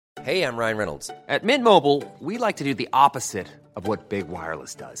Hey, I'm Ryan Reynolds. At Mint Mobile, we like to do the opposite of what Big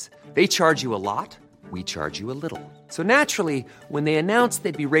Wireless does. They charge you a lot, we charge you a little. So naturally, when they announced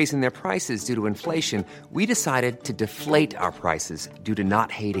they'd be raising their prices due to inflation, we decided to deflate our prices due to not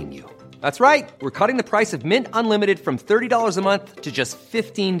hating you. That's right. We're cutting the price of Mint Unlimited from $30 a month to just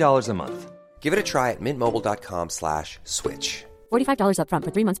 $15 a month. Give it a try at mintmobile.com/switch. $45 up front for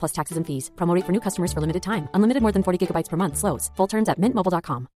 3 months plus taxes and fees. Promo rate for new customers for limited time. Unlimited more than 40 gigabytes per month. Slows full terms at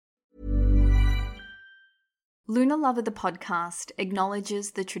mintmobile.com. Lunar Lover the podcast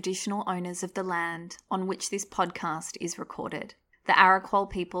acknowledges the traditional owners of the land on which this podcast is recorded, the Arakwal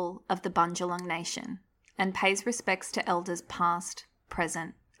people of the Bundjalung Nation, and pays respects to elders past,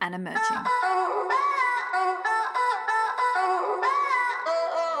 present, and emerging.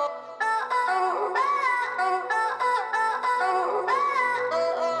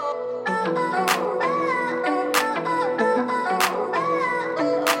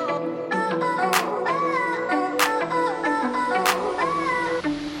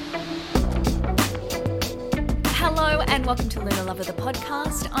 Welcome to Lunar Lover the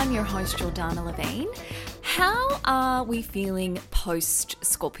podcast. I'm your host, Jordana Levine. How are we feeling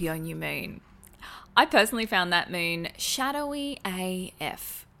post-Scorpio new moon? I personally found that moon shadowy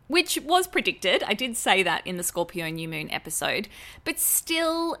AF, which was predicted. I did say that in the Scorpio new moon episode, but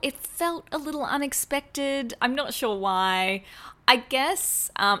still it felt a little unexpected. I'm not sure why. I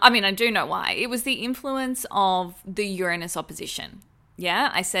guess, I do know why. It was the influence of the Uranus opposition.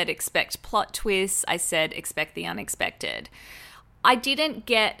 Yeah, I said expect plot twists. I said expect the unexpected. I didn't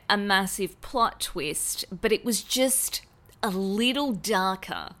get a massive plot twist, but it was just a little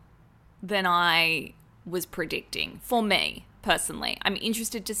darker than I was predicting for me personally. I'm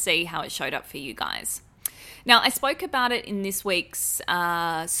interested to see how it showed up for you guys. Now, I spoke about it in this week's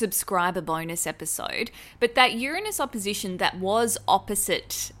subscriber bonus episode, but that Uranus opposition that was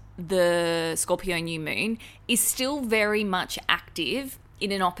opposite the Scorpio new moon is still very much active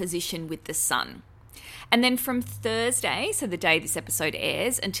in an opposition with the sun. And then from Thursday, so the day this episode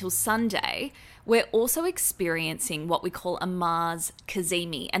airs, until Sunday, we're also experiencing what we call a Mars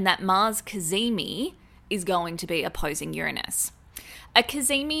cazimi, and that Mars cazimi is going to be opposing Uranus. A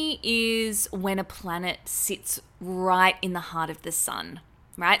cazimi is when a planet sits right in the heart of the sun,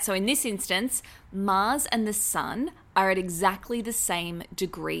 right? So in this instance, Mars and the sun are at exactly the same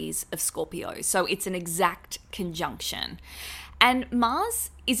degrees of Scorpio. So it's an exact conjunction. And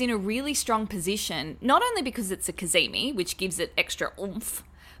Mars is in a really strong position, not only because it's a cazimi, which gives it extra oomph,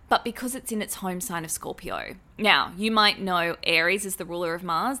 but because it's in its home sign of Scorpio. Now, you might know Aries is the ruler of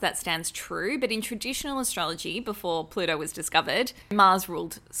Mars. That stands true. But in traditional astrology, before Pluto was discovered, Mars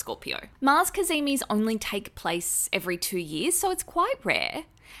ruled Scorpio. Mars cazimis only take place every 2 years, so it's quite rare.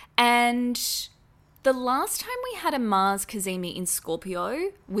 And the last time we had a Mars cazimi in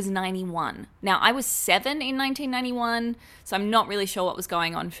Scorpio was 91. Now, I was 7 in 1991, so I'm not really sure what was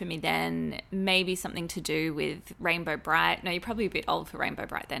going on for me then. Maybe something to do with Rainbow Bright. No, you're probably a bit old for Rainbow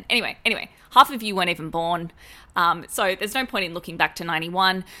Bright then. Anyway, half of you weren't even born, so there's no point in looking back to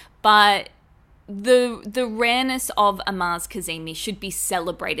 91, but the rareness of a Mars cazimi should be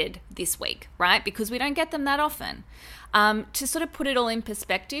celebrated this week, right? Because we don't get them that often. To sort of put it all in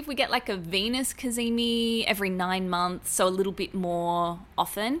perspective, we get like a Venus cazimi every 9 months, so a little bit more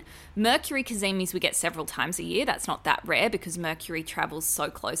often. Mercury cazimis we get several times a year. That's not that rare because Mercury travels so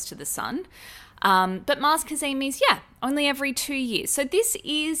close to the sun. But Mars cazimis, only every 2 years. So this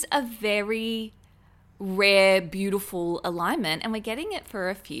is a very rare, beautiful alignment, and we're getting it for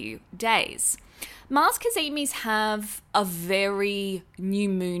a few days. Mars cazimis have a very new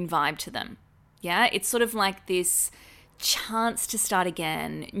moon vibe to them. Yeah, it's sort of like this chance to start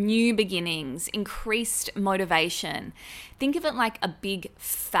again, new beginnings, increased motivation. Think of it like a big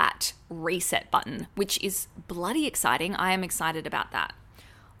fat reset button, which is bloody exciting. I am excited about that.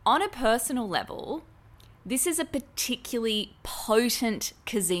 On a personal level, this is a particularly potent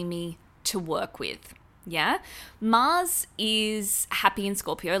cazimi to work with. Yeah, Mars is happy in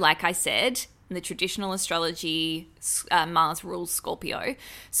Scorpio, like I said. In the traditional astrology, Mars rules Scorpio.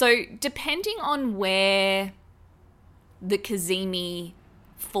 So depending on where the cazimi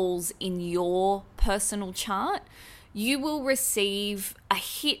falls in your personal chart, you will receive a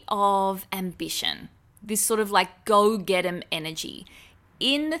hit of ambition, this sort of like go-get-em energy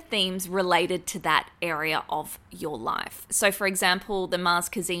in the themes related to that area of your life. So for example, the Mars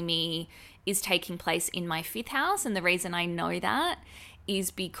cazimi is taking place in my 5th house, and the reason I know that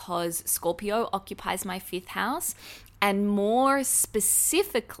is because Scorpio occupies my 5th house, and more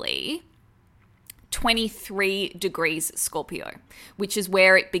specifically 23 degrees Scorpio, which is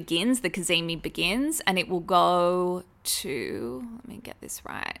where it begins, the cazimi begins, and it will go to, let me get this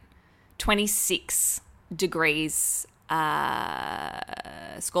right, 26 degrees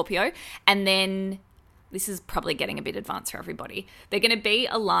Scorpio. And then this is probably getting a bit advanced for everybody. They're going to be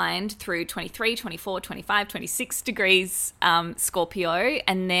aligned through 23, 24, 25, 26 degrees Scorpio.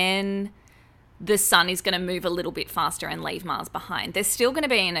 And then the sun is going to move a little bit faster and leave Mars behind. They're still going to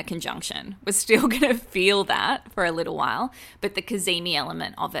be in a conjunction. We're still going to feel that for a little while, but the cazimi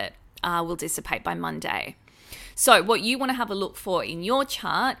element of it will dissipate by Monday. So what you want to have a look for in your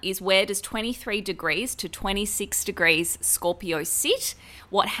chart is, where does 23 degrees to 26 degrees Scorpio sit?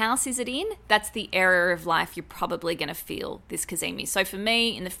 What house is it in? That's the area of life you're probably going to feel this cazimi. So for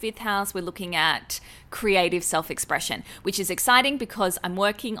me, in the 5th house, we're looking at creative self-expression, which is exciting because I'm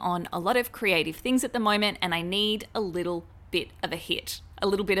working on a lot of creative things at the moment and I need a little bit of a hit, a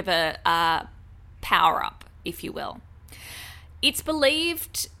little bit of a power up, if you will. It's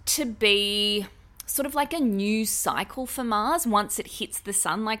believed to be sort of like a new cycle for Mars once it hits the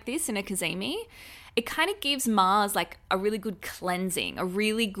sun like this in a cazimi. It kind of gives Mars like a really good cleansing, a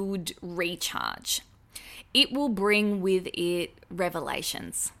really good recharge. It will bring with it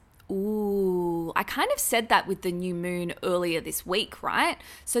revelations. Ooh, I kind of said that with the new moon earlier this week, right?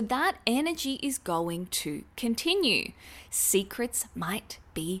 So that energy is going to continue. Secrets might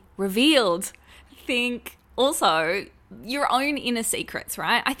be revealed. Think also your own inner secrets,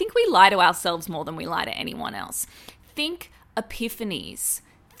 right? I think we lie to ourselves more than we lie to anyone else. Think epiphanies.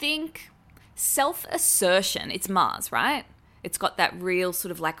 Think self-assertion. It's Mars, right? It's got that real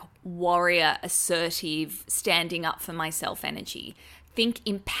sort of like warrior, assertive, standing up for myself energy. Think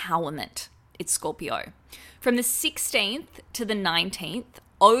empowerment. It's Scorpio. From the 16th to the 19th,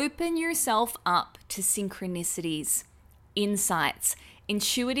 open yourself up to synchronicities, insights,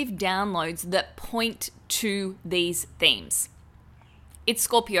 intuitive downloads that point to these themes. It's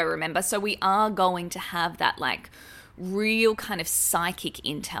Scorpio, remember, so we are going to have that like real kind of psychic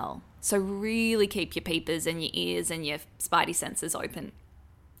intel. So really keep your peepers and your ears and your spidey senses open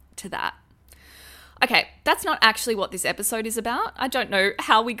to that. Okay, that's not actually what this episode is about. I don't know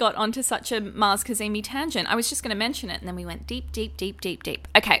how we got onto such a Mars cazimi tangent. I was just going to mention it and then we went deep, deep, deep, deep, deep.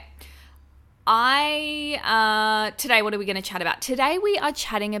 Okay. Today, what are we going to chat about? Today we are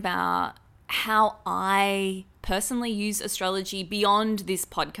chatting about how I personally use astrology beyond this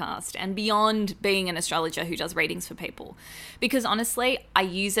podcast and beyond being an astrologer who does readings for people. Because honestly, I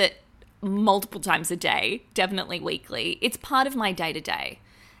use it multiple times a day, definitely weekly. It's part of my day-to-day.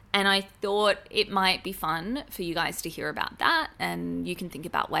 And I thought it might be fun for you guys to hear about that, and you can think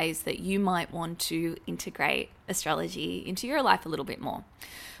about ways that you might want to integrate astrology into your life a little bit more.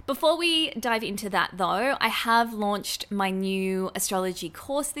 Before we dive into that though, I have launched my new astrology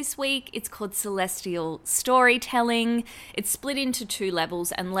course this week. It's called Celestial Storytelling. It's split into 2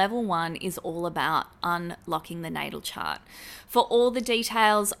 levels, and level 1 is all about unlocking the natal chart. For all the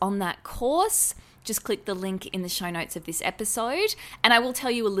details on that course, just click the link in the show notes of this episode, and I will tell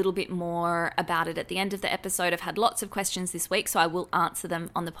you a little bit more about it at the end of the episode. I've had lots of questions this week, so I will answer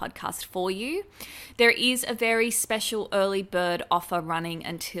them on the podcast for you. There is a very special early bird offer running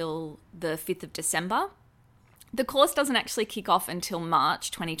until the 5th of December. The course doesn't actually kick off until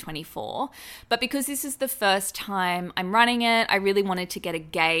March 2024, but because this is the first time I'm running it, I really wanted to get a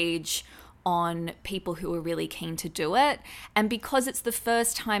gauge on people who are really keen to do it. And because it's the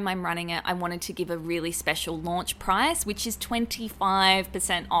first time I'm running it, I wanted to give a really special launch price, which is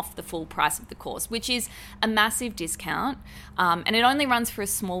 25% off the full price of the course, which is a massive discount. And it only runs for a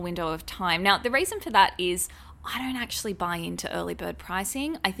small window of time. Now, the reason for that is I don't actually buy into early bird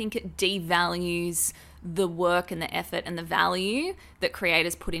pricing. I think it devalues the work and the effort and the value that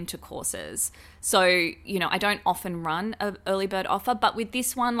creators put into courses. So, I don't often run an early bird offer, but with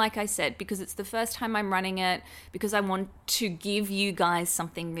this one, like I said, because it's the first time I'm running it, because I want to give you guys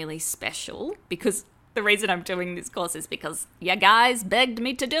something really special, because the reason I'm doing this course is because you guys begged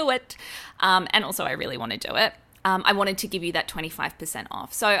me to do it. And also I really want to do it. I wanted to give you that 25%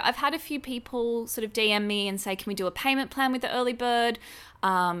 off. So I've had a few people sort of DM me and say, can we do a payment plan with the early bird?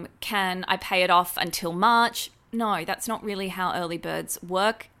 Can I pay it off until March? No, that's not really how early birds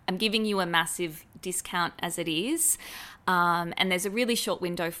work. I'm giving you a massive discount as it is. And there's a really short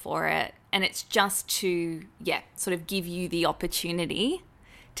window for it. And it's just to, sort of give you the opportunity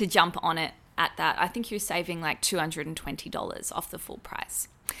to jump on it at that. I think you're saving like $220 off the full price.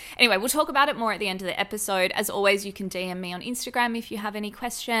 Anyway, we'll talk about it more at the end of the episode. As always, you can DM me on Instagram if you have any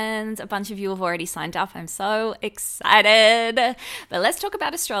questions. A bunch of you have already signed up. I'm so excited. But let's talk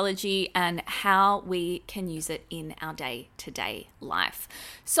about astrology and how we can use it in our day-to-day life.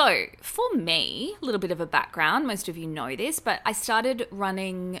 So for me, a little bit of a background. Most of you know this, but I started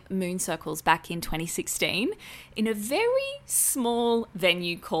running moon circles back in 2016 in a very small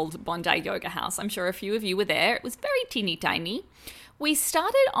venue called Bondi Yoga House. I'm sure a few of you were there. It was very teeny tiny. We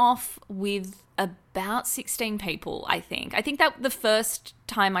started off with about 16 people, I think. I think that the first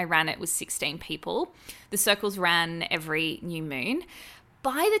time I ran it was 16 people. The circles ran every new moon.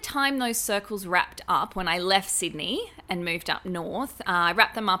 By the time those circles wrapped up, when I left Sydney and moved up north, I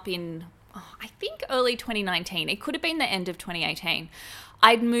wrapped them up in, I think, early 2019. It could have been the end of 2018.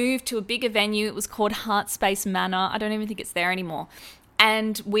 I'd moved to a bigger venue. It was called Heart Space Manor. I don't even think it's there anymore.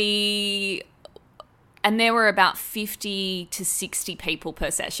 And there were about 50 to 60 people per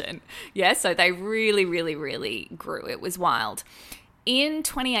session. Yeah, so they really, really, really grew. It was wild. In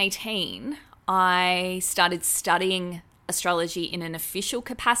 2018, I started studying astrology in an official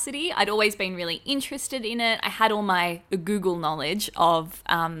capacity. I'd always been really interested in it. I had all my Google knowledge of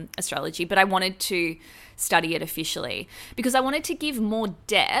astrology, but I wanted to study it officially because I wanted to give more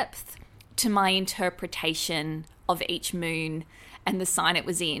depth to my interpretation of each moon and the sign it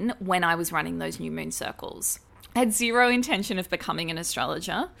was in when I was running those new moon circles. I had zero intention of becoming an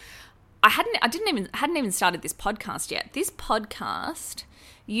astrologer. I hadn't even started this podcast yet. This podcast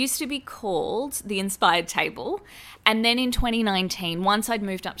used to be called The Inspired Table. And then in 2019, once I'd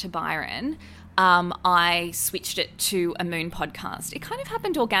moved up to Byron, I switched it to a moon podcast. It kind of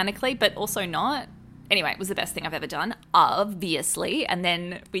happened organically, but also not. Anyway, it was the best thing I've ever done, obviously. And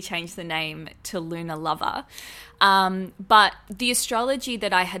then we changed the name to Lunar Lover. But the astrology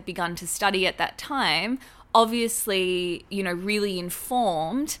that I had begun to study at that time, obviously, really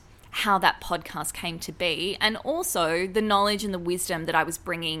informed how that podcast came to be, and also the knowledge and the wisdom that I was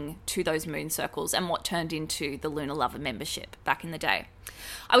bringing to those moon circles and what turned into the Lunar Lover membership back in the day.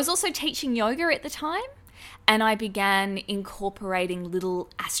 I was also teaching yoga at the time, and I began incorporating little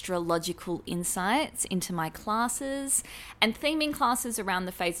astrological insights into my classes and theming classes around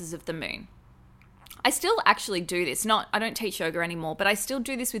the phases of the moon. I still actually do this. I don't teach yoga anymore, but I still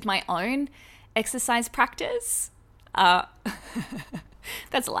do this with my own exercise practice.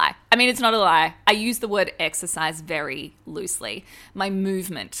 That's a lie. I mean, it's not a lie. I use the word exercise very loosely. My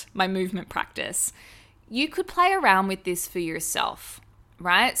movement practice. You could play around with this for yourself,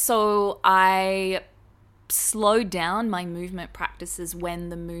 right? So I slow down my movement practices when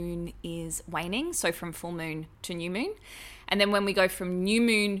the moon is waning, so from full moon to new moon. And then when we go from new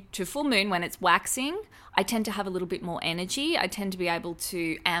moon to full moon, when it's waxing, I tend to have a little bit more energy. I tend to be able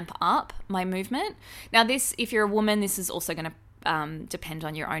to amp up my movement. Now this, if you're a woman, this is also going to depend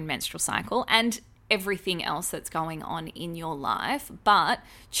on your own menstrual cycle and everything else that's going on in your life. But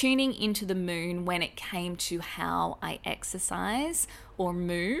tuning into the moon when it came to how I exercise or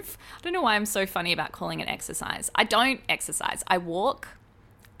move. I don't know why I'm so funny about calling it exercise. I don't exercise. I walk.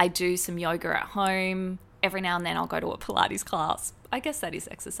 I do some yoga at home. Every now and then I'll go to a Pilates class. I guess that is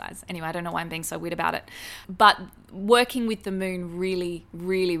exercise. Anyway, I don't know why I'm being so weird about it. But working with the moon really,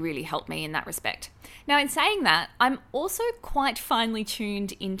 really, really helped me in that respect. Now, in saying that, I'm also quite finely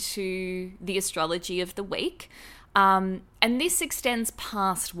tuned into the astrology of the week. And this extends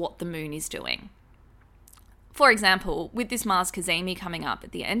past what the moon is doing. For example, with this Mars Cazimi coming up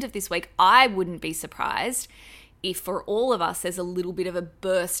at the end of this week, I wouldn't be surprised if for all of us there's a little bit of a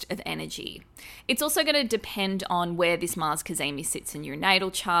burst of energy. It's also going to depend on where this Mars Cazimi sits in your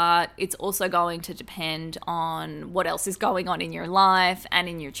natal chart. It's also going to depend on what else is going on in your life and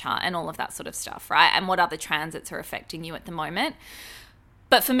in your chart and all of that sort of stuff, right? And what other transits are affecting you at the moment.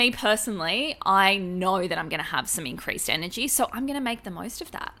 But for me personally, I know that I'm going to have some increased energy, so I'm going to make the most of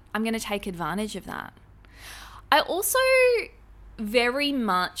that. I'm going to take advantage of that. I also very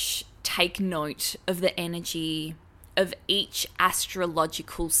much take note of the energy of each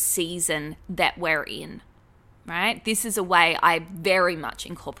astrological season that we're in, right? This is a way I very much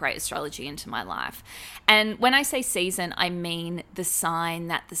incorporate astrology into my life. And when I say season, I mean the sign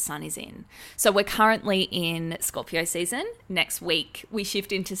that the sun is in. So we're currently in Scorpio season. Next week, we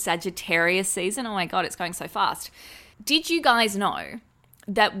shift into Sagittarius season. Oh my God, it's going so fast. Did you guys know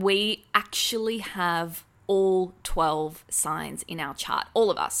that we actually have all 12 signs in our chart? All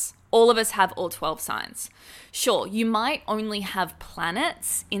of us. All of us have all 12 signs. Sure, you might only have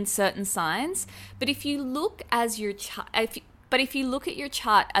planets in certain signs, but if you look at your chart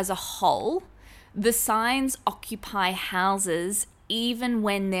as a whole, the signs occupy houses even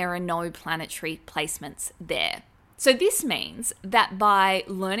when there are no planetary placements there. So this means that by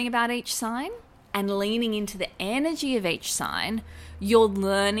learning about each sign and leaning into the energy of each sign, you're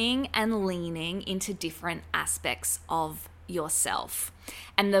learning and leaning into different aspects of yourself.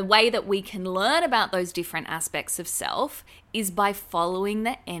 And the way that we can learn about those different aspects of self is by following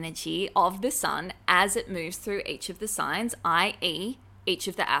the energy of the sun as it moves through each of the signs, i.e., each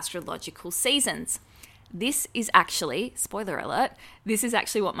of the astrological seasons. This is actually, spoiler alert, this is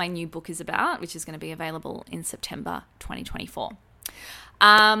actually what my new book is about, which is going to be available in September 2024.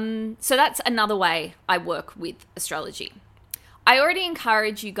 So that's another way I work with astrology. I already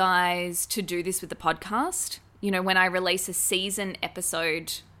encourage you guys to do this with the podcast. You know, when I release a season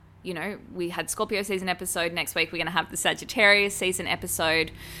episode, you know, we had Scorpio season episode. Next week, we're going to have the Sagittarius season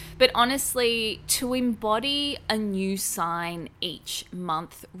episode. But honestly, to embody a new sign each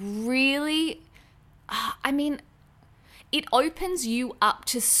month really, it opens you up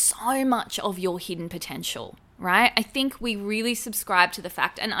to so much of your hidden potential, right? I think we really subscribe to the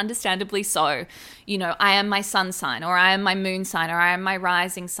fact, and understandably so, you know, I am my sun sign, or I am my moon sign, or I am my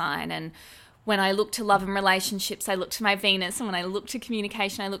rising sign. And when I look to love and relationships, I look to my Venus. And when I look to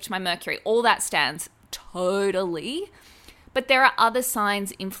communication, I look to my Mercury. All that stands totally. But there are other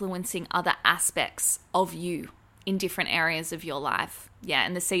signs influencing other aspects of you in different areas of your life. Yeah,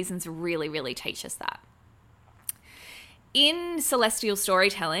 and the seasons really, really teach us that. In Celestial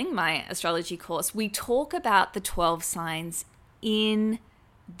Storytelling, my astrology course, we talk about the 12 signs in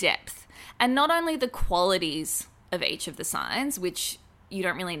depth. And not only the qualities of each of the signs, which you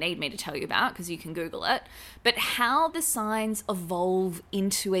don't really need me to tell you about because you can Google it, but how the signs evolve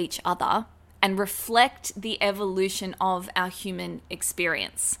into each other and reflect the evolution of our human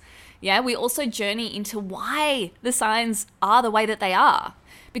experience. Yeah, we also journey into why the signs are the way that they are.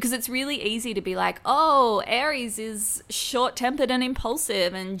 Because it's really easy to be like, oh, Aries is short-tempered and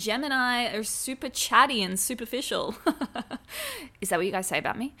impulsive, and Gemini are super chatty and superficial. Is that what you guys say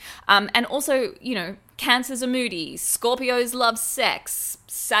about me? And also, you know, Cancers are moody, Scorpios love sex,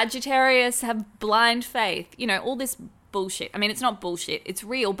 Sagittarius have blind faith, you know, all this bullshit. I mean, it's not bullshit, it's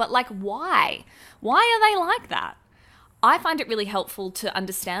real, but like, why? Why are they like that? I find it really helpful to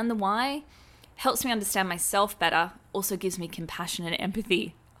understand the why. Helps me understand myself better, also gives me compassion and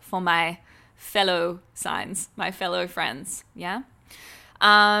empathy for my fellow signs, my fellow friends, yeah?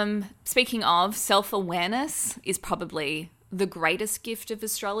 Speaking of, self-awareness is probably the greatest gift of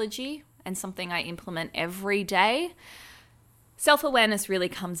astrology and something I implement every day. Self-awareness really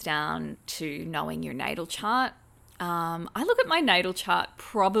comes down to knowing your natal chart. I look at my natal chart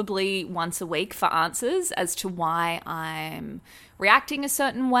probably once a week for answers as to why I'm reacting a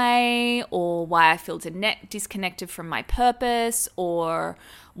certain way, or why I feel disconnected from my purpose, or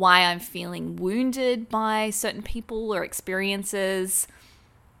why I'm feeling wounded by certain people or experiences.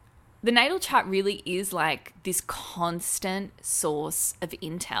 The natal chart really is like this constant source of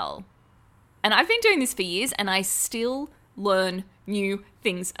intel. And I've been doing this for years, and I still learn new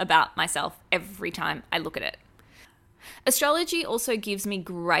things about myself every time I look at it. Astrology also gives me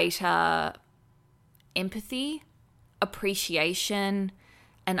greater empathy, appreciation,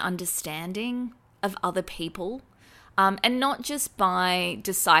 and understanding of other people. And not just by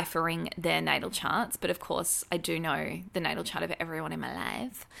deciphering their natal charts, but of course I do know the natal chart of everyone in my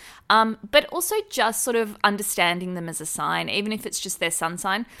life, but also just sort of understanding them as a sign, even if it's just their sun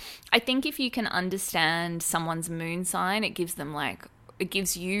sign. I think if you can understand someone's moon sign, it gives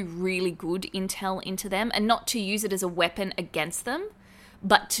you really good intel into them, and not to use it as a weapon against them,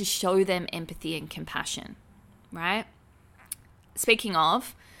 but to show them empathy and compassion, right? Speaking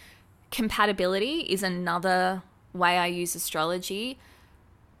of, compatibility is another way I use astrology.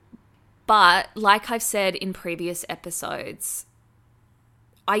 But like I've said in previous episodes,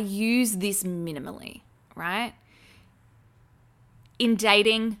 I use this minimally, right? In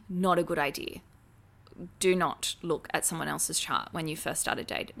dating, not a good idea. Do not look at someone else's chart when you first started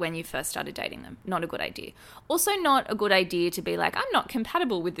dating them. Not a good idea. Also not a good idea to be like, I'm not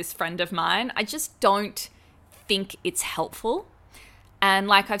compatible with this friend of mine. I just don't think it's helpful. And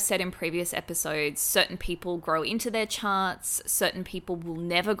like I've said in previous episodes, certain people grow into their charts, certain people will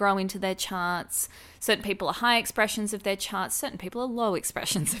never grow into their charts, certain people are high expressions of their charts, certain people are low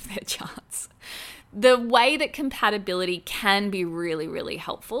expressions of their charts. The way that compatibility can be really, really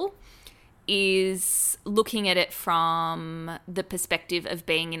helpful is looking at it from the perspective of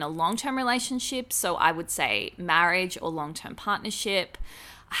being in a long-term relationship. So I would say marriage or long-term partnership,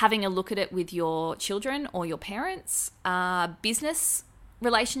 having a look at it with your children or your parents, business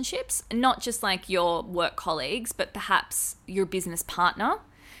relationships, not just like your work colleagues, but perhaps your business partner,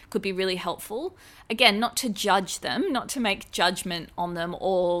 could be really helpful. Again, not to judge them, not to make judgment on them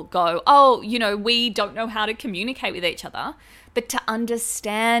or go, oh, we don't know how to communicate with each other, but to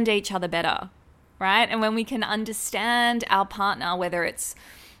understand each other better, right? And when we can understand our partner, whether it's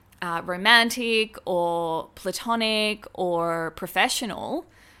romantic or platonic or professional,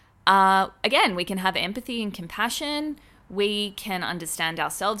 again, we can have empathy and compassion. We can understand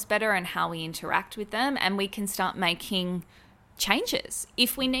ourselves better and how we interact with them, and we can start making changes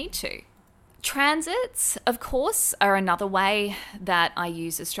if we need to. Transits, of course, are another way that I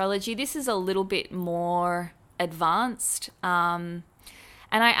use astrology. This is a little bit more advanced, and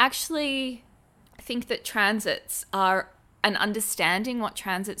I actually think that transits are, and understanding what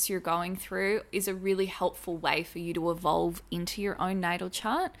transits you're going through is a really helpful way for you to evolve into your own natal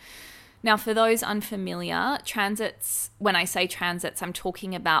chart. Now, for those unfamiliar, transits, when I say transits, I'm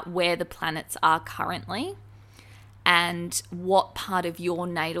talking about where the planets are currently and what part of your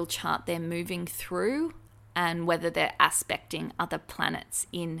natal chart they're moving through and whether they're aspecting other planets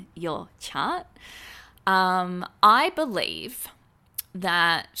in your chart. I believe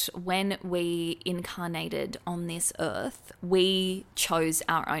that when we incarnated on this earth, we chose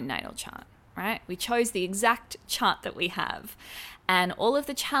our own natal chart, right? We chose the exact chart that we have. And all of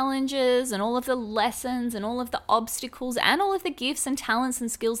the challenges and all of the lessons and all of the obstacles and all of the gifts and talents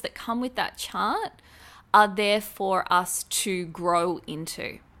and skills that come with that chart are there for us to grow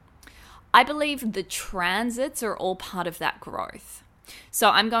into. I believe the transits are all part of that growth. So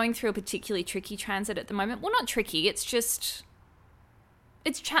I'm going through a particularly tricky transit at the moment. Well, not tricky. It's just,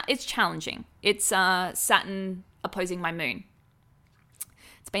 it's challenging. It's Saturn opposing my moon.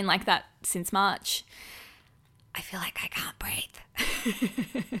 It's been like that since March. I feel like I can't breathe.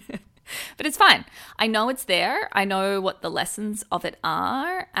 But it's fine. I know it's there. I know what the lessons of it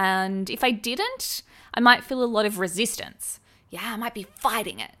are. And if I didn't, I might feel a lot of resistance. Yeah, I might be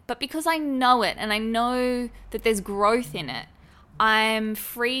fighting it. But because I know it and I know that there's growth in it, I'm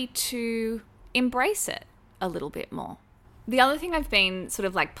free to embrace it a little bit more. The other thing I've been sort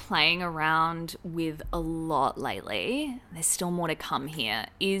of like playing around with a lot lately, there's still more to come here,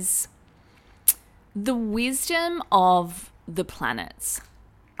 is the wisdom of the planets.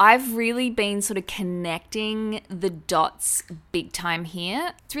 I've really been sort of connecting the dots big time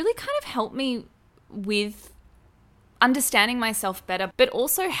here. It's really kind of helped me with understanding myself better, but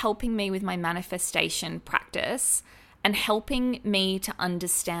also helping me with my manifestation practice and helping me to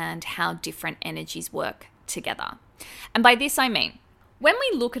understand how different energies work together. And by this I mean, when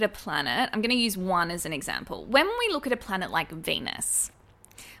we look at a planet, I'm going to use one as an example. When we look at a planet like Venus,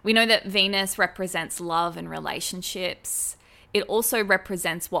 we know that Venus represents love and relationships. It also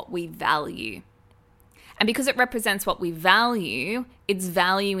represents what we value. And because it represents what we value, it's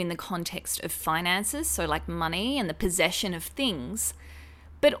value in the context of finances, so like money and the possession of things,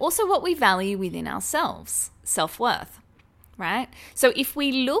 but also what we value within ourselves, self-worth, right? So if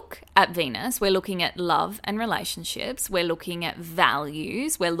we look at Venus, we're looking at love and relationships, we're looking at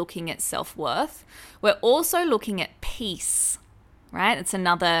values, we're looking at self-worth, we're also looking at peace, right? It's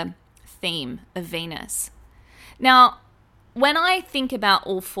another theme of Venus. Now, when I think about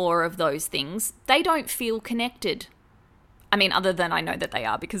all four of those things, they don't feel connected. I mean, other than I know that they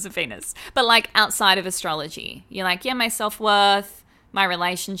are because of Venus. But like outside of astrology, you're like, yeah, my self-worth, my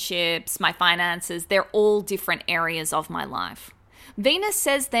relationships, my finances, they're all different areas of my life. Venus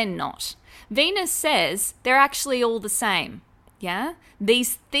says they're not. Venus says they're actually all the same. Yeah?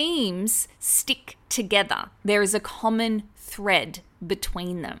 These themes stick together. There is a common thread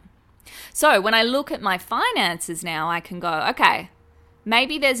between them. So when I look at my finances now, I can go, okay,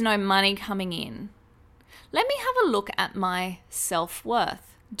 maybe there's no money coming in. Let me have a look at my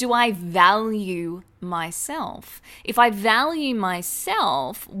self-worth. Do I value myself? If I value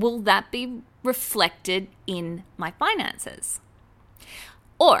myself, will that be reflected in my finances?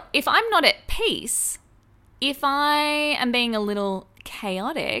 Or if I'm not at peace, if I am being a little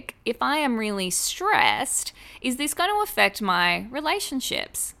chaotic, if I am really stressed, is this going to affect my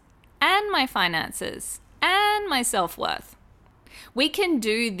relationships and my finances and my self-worth? We can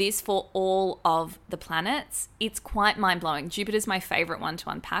do this for all of the planets. It's quite mind-blowing. Jupiter's my favorite one to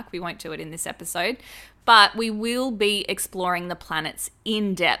unpack. We won't do it in this episode, but we will be exploring the planets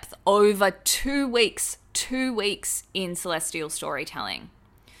in depth over 2 weeks in celestial storytelling.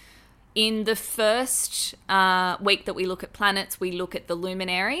 In the first week that we look at planets, we look at the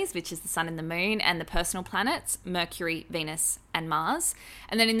luminaries, which is the sun and the moon, and the personal planets, Mercury, Venus, and Mars.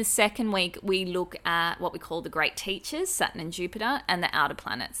 And then in the second week, we look at what we call the great teachers, Saturn and Jupiter, and the outer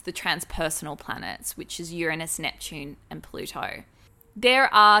planets, the transpersonal planets, which is Uranus, Neptune, and Pluto.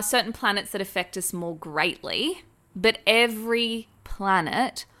 There are certain planets that affect us more greatly, but every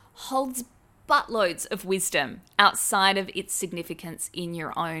planet holds buttloads of wisdom outside of its significance in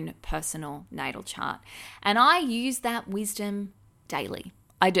your own personal natal chart. And I use that wisdom daily.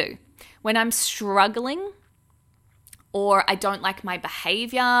 I do. When I'm struggling, or I don't like my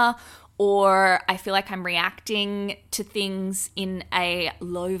behavior, or I feel like I'm reacting to things in a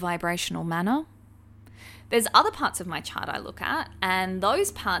low vibrational manner, there's other parts of my chart I look at, and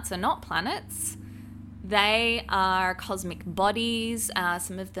those parts are not planets. They are cosmic bodies.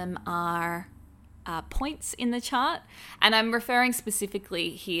 Some of them are points in the chart, and I'm referring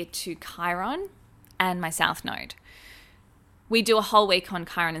specifically here to Chiron and my South Node. We do a whole week on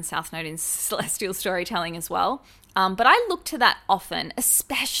Chiron and South Node in celestial storytelling as well. But I look to that often,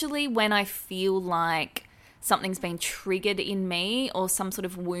 especially when I feel like something's been triggered in me or some sort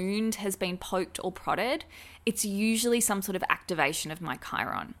of wound has been poked or prodded. It's usually some sort of activation of my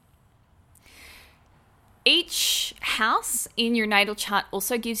Chiron. Each house in your natal chart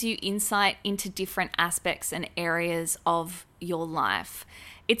also gives you insight into different aspects and areas of your life.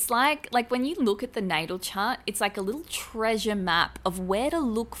 It's like when you look at the natal chart, it's like a little treasure map of where to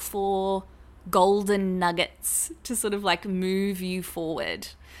look for golden nuggets to sort of like move you forward.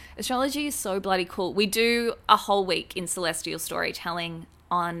 Astrology is so bloody cool. We do a whole week in celestial storytelling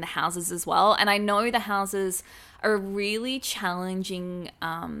on the houses as well. And I know the houses are a really challenging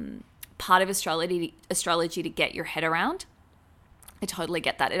part of astrology to get your head around. I totally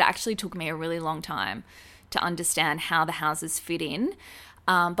get that. It actually took me a really long time to understand how the houses fit in.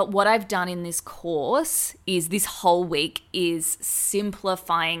 But what I've done in this course is this whole week is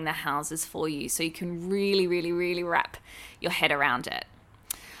simplifying the houses for you so you can really, really, really wrap your head around it.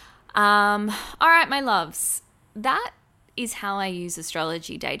 All right, my loves, that is how I use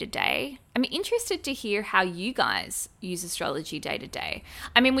astrology day to day. I'm interested to hear how you guys use astrology day to day.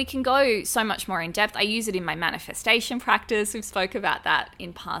 I mean, we can go so much more in depth. I use it in my manifestation practice. We've spoke about that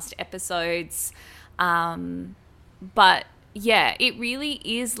in past episodes. But yeah, it really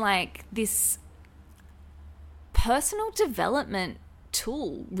is like this personal development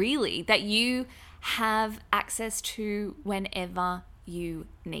tool, really, that you have access to whenever you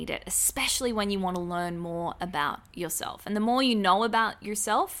need it, especially when you want to learn more about yourself. And the more you know about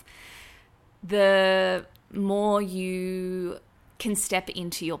yourself, the more you can step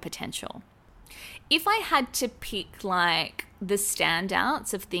into your potential. If I had to pick like the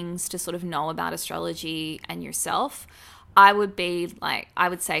standouts of things to sort of know about astrology and yourself, I would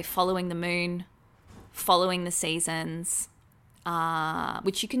say following the moon, following the seasons,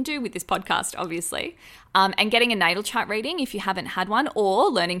 which you can do with this podcast, obviously, and getting a natal chart reading if you haven't had one, or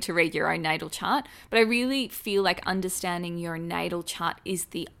learning to read your own natal chart. But I really feel like understanding your natal chart is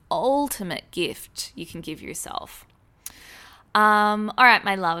the ultimate gift you can give yourself. All right,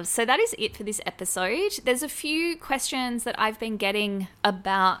 my loves. So that is it for this episode. There's a few questions that I've been getting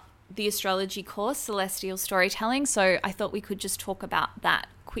about the astrology course, Celestial Storytelling, so I thought we could just talk about that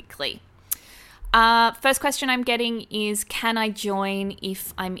quickly. First question I'm getting is, can I join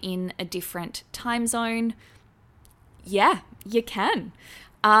if I'm in a different time zone? Yeah, you can.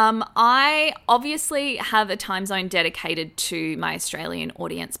 I obviously have a time zone dedicated to my Australian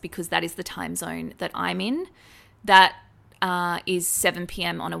audience because that is the time zone that I'm in. That is 7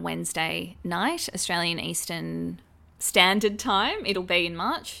 p.m. on a Wednesday night, Australian Eastern Standard Time. It'll be in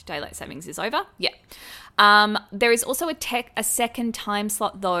March. Daylight savings is over. Yeah. There is also a second time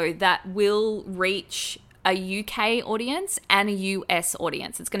slot, though, that will reach a UK audience and a US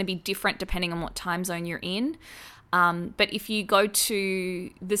audience. It's going to be different depending on what time zone you're in. But if you go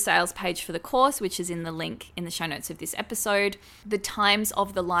to the sales page for the course, which is in the link in the show notes of this episode, the times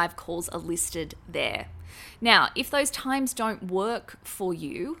of the live calls are listed there. Now, if those times don't work for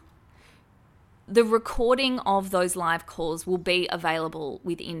you, the recording of those live calls will be available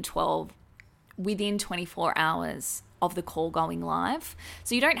within 24 hours of the call going live.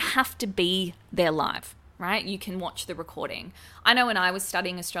 So you don't have to be there live, right? You can watch the recording. I know when I was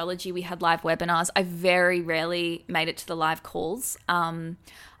studying astrology, we had live webinars. I very rarely made it to the live calls. I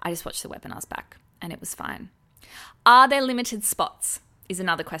just watched the webinars back and it was fine. Are there limited spots is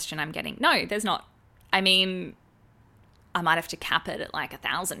another question I'm getting. No, there's not. I mean, I might have to cap it at like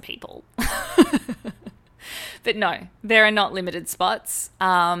 1,000 people. But no, there are not limited spots.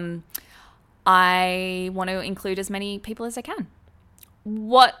 I want to include as many people as I can.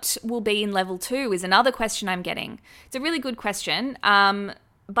 What will be in level 2 is another question I'm getting. It's a really good question.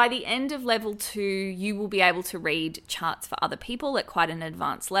 By the end of level 2, you will be able to read charts for other people at quite an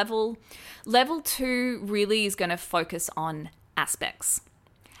advanced level. Level 2 really is going to focus on aspects.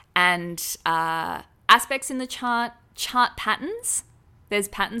 And aspects in the chart patterns. There's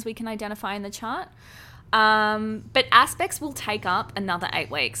patterns we can identify in the chart. But aspects will take up another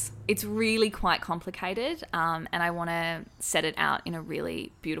 8 weeks. It's really quite complicated, and I want to set it out in a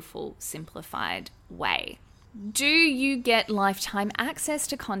really beautiful, simplified way. Do you get lifetime access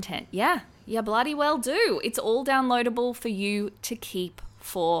to content? Yeah, you bloody well do. It's all downloadable for you to keep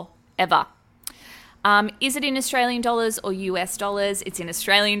forever. Is it in Australian dollars or US dollars? It's in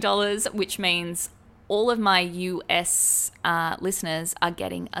Australian dollars, which means all of my US listeners are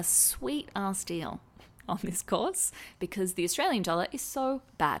getting a sweet ass deal on this course because the Australian dollar is so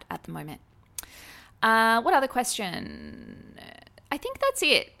bad at the moment. What other question? I think that's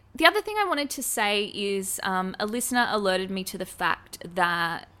it. The other thing I wanted to say is a listener alerted me to the fact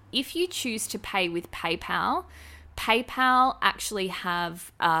that if you choose to pay with PayPal, PayPal actually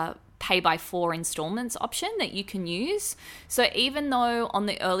have a pay by 4 installments option that you can use. So even though on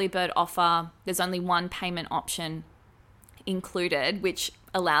the early bird offer, there's only one payment option included, which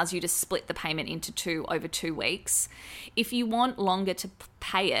allows you to split the payment into 2 over 2 weeks. If you want longer to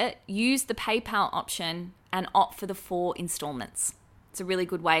pay it, use the PayPal option and opt for the 4 installments. It's a really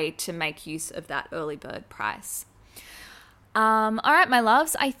good way to make use of that early bird price. All right, my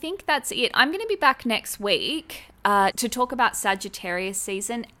loves, I think that's it. I'm going to be back next week to talk about Sagittarius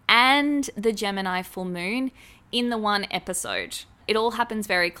season and the Gemini full moon in the one episode. It all happens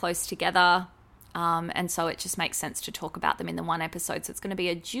very close together. And so it just makes sense to talk about them in the one episode. So it's going to be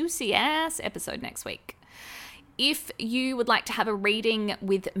a juicy ass episode next week. If you would like to have a reading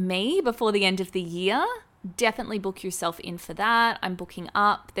with me before the end of the year, definitely book yourself in for that. I'm booking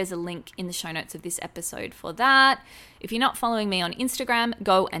up. There's a link in the show notes of this episode for that. If you're not following me on Instagram,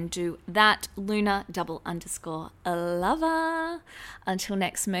 go and do that. Luna_lover. Until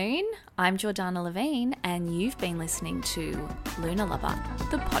next moon, I'm Jordana Levine, and you've been listening to Luna Lover,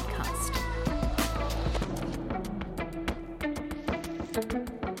 the podcast.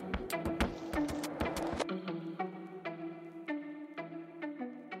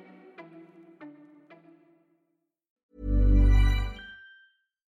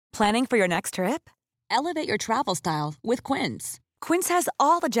 Planning for your next trip? Elevate your travel style with Quince. Quince has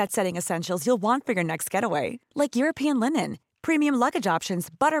all the jet-setting essentials you'll want for your next getaway, like European linen, premium luggage options,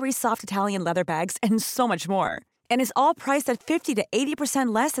 buttery soft Italian leather bags, and so much more. And is all priced at 50 to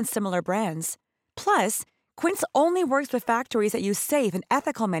 80% less than similar brands. Plus, Quince only works with factories that use safe and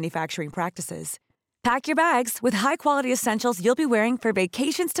ethical manufacturing practices. Pack your bags with high-quality essentials you'll be wearing for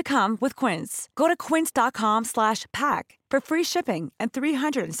vacations to come with Quince. Go to quince.com/pack for free shipping and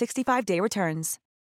 365-day returns.